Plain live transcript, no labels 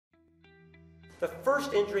The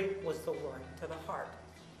first injury was the one to the heart.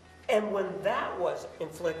 And when that was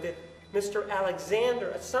inflicted, Mr. Alexander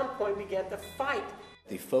at some point began to fight.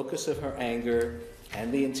 The focus of her anger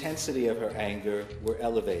and the intensity of her anger were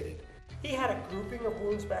elevated. He had a grouping of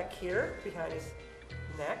wounds back here, behind his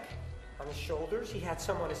neck, on his shoulders. He had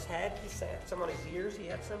some on his head. He had some on his ears. He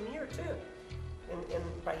had some here, too.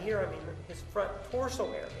 And by here, I mean his front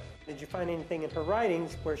torso area. Did you find anything in her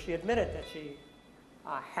writings where she admitted that she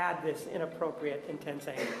had this inappropriate, intense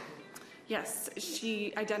anger? Yes,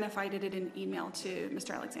 she identified it in an email to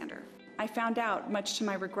Mr. Alexander. I found out, much to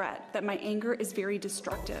my regret, that my anger is very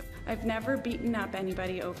destructive. I've never beaten up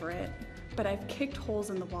anybody over it, but I've kicked holes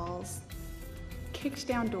in the walls, kicked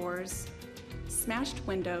down doors, smashed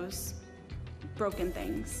windows, broken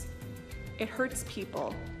things. It hurts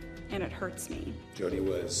people, and it hurts me. Jodi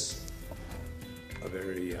was a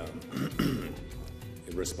very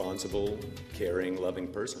irresponsible, caring, loving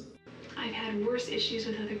person. I've had worse issues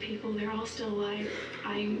with other people. They're all still alive.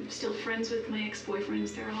 I'm still friends with my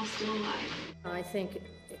ex-boyfriends. They're all still alive. I think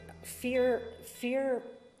fear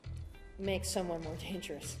makes someone more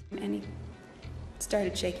dangerous. And he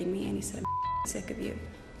started shaking me and he said, "I'm sick of you."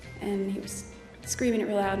 And he was screaming it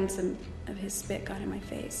real loud and some of his spit got in my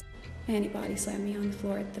face. And he body slammed me on the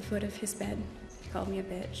floor at the foot of his bed. He called me a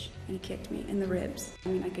bitch and he kicked me in the ribs. I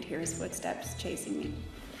mean, I could hear his footsteps chasing me.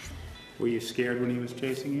 Were you scared when he was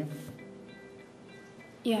chasing you?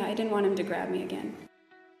 Yeah, I didn't want him to grab me again.